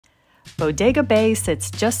Bodega Bay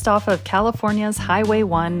sits just off of California's Highway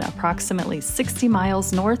 1, approximately 60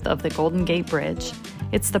 miles north of the Golden Gate Bridge.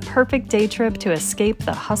 It's the perfect day trip to escape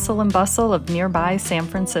the hustle and bustle of nearby San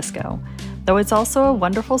Francisco, though it's also a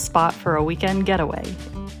wonderful spot for a weekend getaway.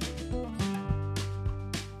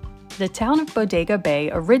 The town of Bodega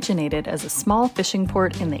Bay originated as a small fishing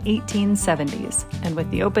port in the 1870s, and with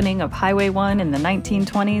the opening of Highway 1 in the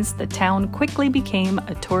 1920s, the town quickly became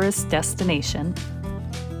a tourist destination.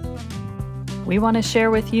 We want to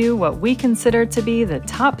share with you what we consider to be the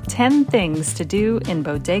top 10 things to do in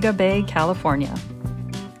Bodega Bay, California.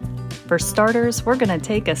 For starters, we're going to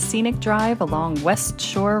take a scenic drive along West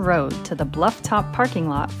Shore Road to the bluff top parking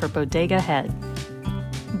lot for Bodega Head.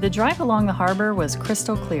 The drive along the harbor was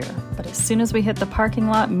crystal clear, but as soon as we hit the parking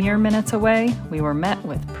lot mere minutes away, we were met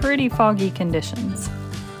with pretty foggy conditions.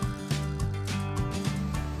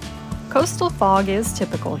 Coastal fog is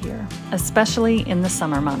typical here, especially in the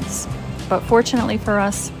summer months. But fortunately for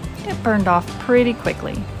us, it burned off pretty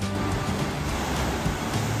quickly.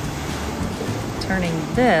 Turning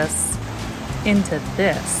this into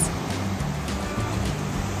this.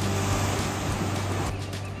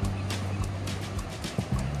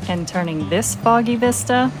 And turning this foggy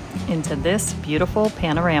vista into this beautiful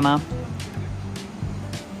panorama.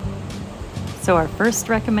 So our first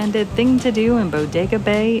recommended thing to do in Bodega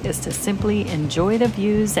Bay is to simply enjoy the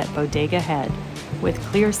views at Bodega Head. With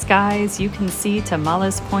clear skies, you can see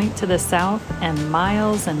Tamales Point to the south and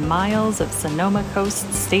miles of Sonoma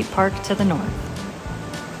Coast State Park to the north.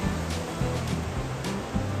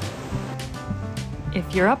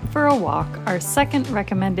 If you're up for a walk, our second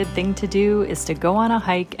recommended thing to do is to go on a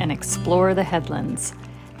hike and explore the headlands.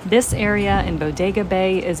 This area in Bodega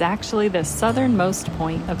Bay is actually the southernmost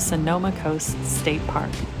point of Sonoma Coast State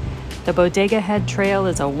Park. The Bodega Head Trail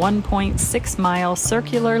is a 1.6-mile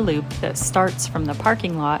circular loop that starts from the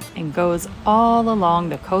parking lot and goes all along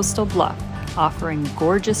the coastal bluff, offering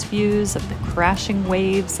gorgeous views of the crashing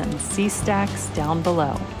waves and sea stacks down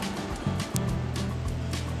below.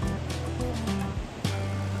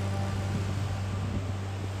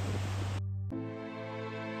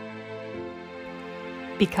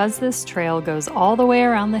 Because this trail goes all the way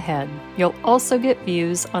around the head, you'll also get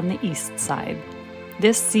views on the east side.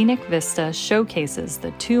 This scenic vista showcases the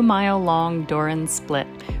 2-mile-long Doran Split,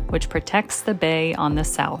 which protects the bay on the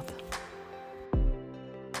south.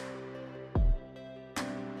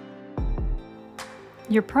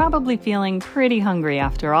 You're probably feeling pretty hungry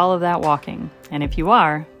after all of that walking, and if you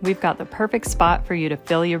are, we've got the perfect spot for you to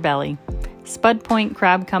fill your belly. Spud Point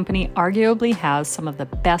Crab Company arguably has some of the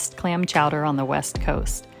best clam chowder on the West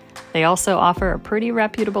Coast. They also offer a pretty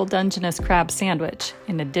reputable Dungeness crab sandwich,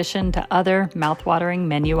 in addition to other mouth-watering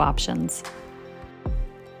menu options.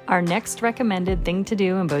 Our next recommended thing to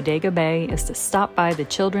do in Bodega Bay is to stop by the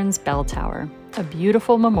Children's Bell Tower, a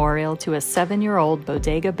beautiful memorial to a 7-year-old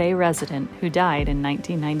Bodega Bay resident who died in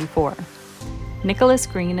 1994. Nicholas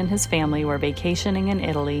Green and his family were vacationing in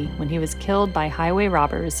Italy when he was killed by highway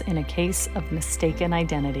robbers in a case of mistaken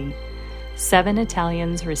identity. 7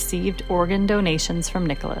 Italians received organ donations from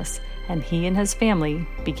Nicholas, and he and his family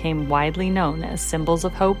became widely known as symbols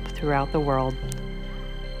of hope throughout the world.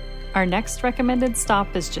 Our next recommended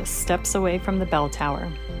stop is just steps away from the bell tower.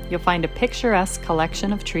 You'll find a picturesque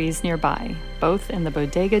collection of trees nearby, both in the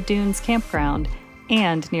Bodega Dunes campground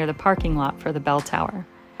and near the parking lot for the bell tower.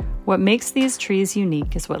 What makes these trees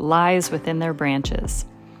unique is what lies within their branches.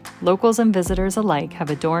 Locals and visitors alike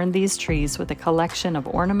have adorned these trees with a collection of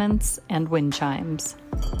ornaments and wind chimes.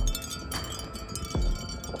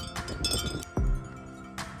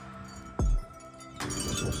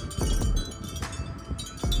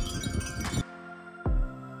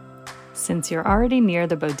 Since you're already near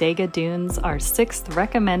the Bodega Dunes, our 6th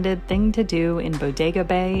recommended thing to do in Bodega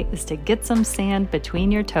Bay is to get some sand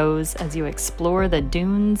between your toes as you explore the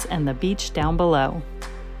dunes and the beach down below.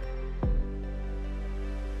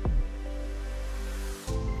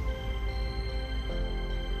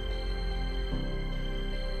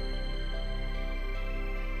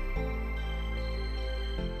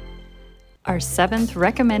 Our 7th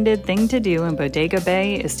recommended thing to do in Bodega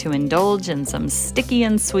Bay is to indulge in some sticky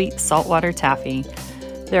and sweet saltwater taffy.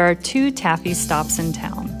 There are 2 taffy stops in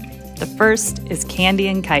town. The first is Candy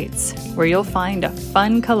and Kites, where you'll find a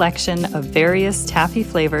fun collection of various taffy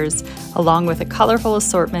flavors, along with a colorful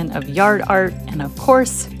assortment of yard art and, of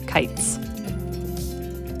course, kites.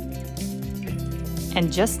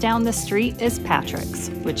 And just down the street is Patrick's,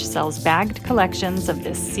 which sells bagged collections of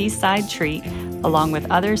this seaside treat, along with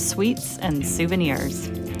other sweets and souvenirs.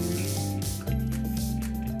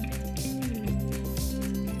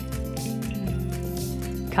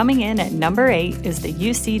 Coming in at number 8 is the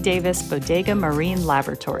UC Davis Bodega Marine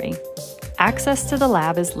Laboratory. Access to the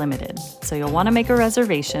lab is limited, so you'll want to make a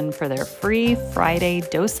reservation for their free Friday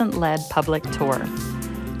docent-led public tour.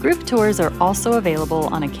 Group tours are also available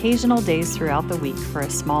on occasional days throughout the week for a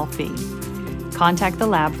small fee. Contact the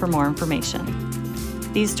lab for more information.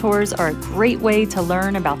 These tours are a great way to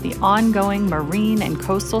learn about the ongoing marine and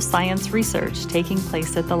coastal science research taking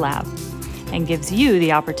place at the lab, and gives you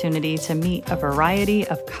the opportunity to meet a variety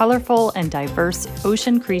of colorful and diverse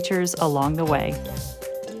ocean creatures along the way.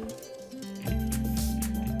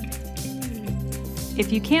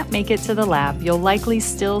 If you can't make it to the lab, you'll likely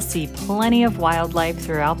still see plenty of wildlife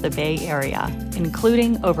throughout the Bay Area,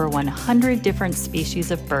 including over 100 different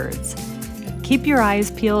species of birds. Keep your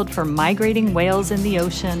eyes peeled for migrating whales in the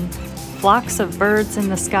ocean, flocks of birds in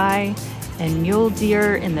the sky, and mule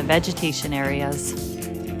deer in the vegetation areas.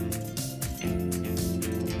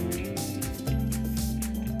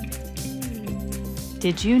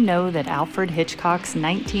 Did you know that Alfred Hitchcock's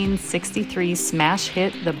 1963 smash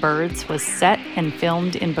hit The Birds was set and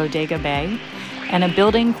filmed in Bodega Bay, and a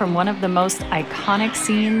building from one of the most iconic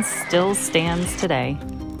scenes still stands today?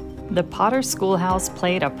 The Potter Schoolhouse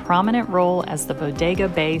played a prominent role as the Bodega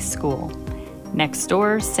Bay School. Next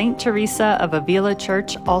door, St. Teresa of Avila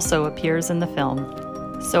Church also appears in the film.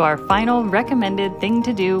 So our final recommended thing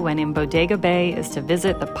to do when in Bodega Bay is to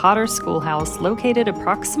visit the Potter Schoolhouse, located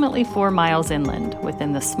approximately 4 miles inland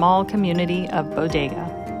within the small community of Bodega.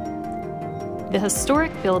 The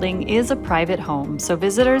historic building is a private home, so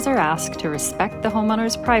visitors are asked to respect the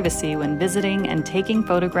homeowner's privacy when visiting and taking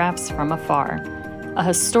photographs from afar. A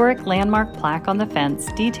historic landmark plaque on the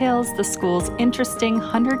fence details the school's interesting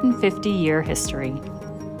 150-year history.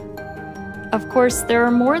 Of course, there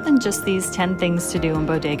are more than just these 10 things to do in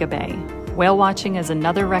Bodega Bay. Whale watching is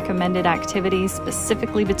another recommended activity,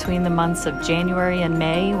 specifically between the months of January and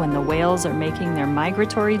May, when the whales are making their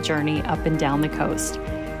migratory journey up and down the coast.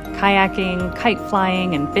 Kayaking, kite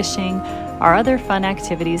flying, and fishing are other fun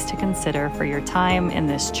activities to consider for your time in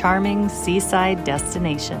this charming seaside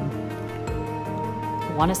destination.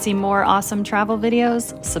 Want to see more awesome travel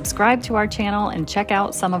videos? Subscribe to our channel and check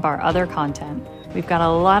out some of our other content. We've got a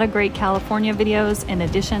lot of great California videos in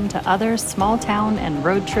addition to other small town and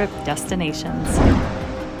road trip destinations.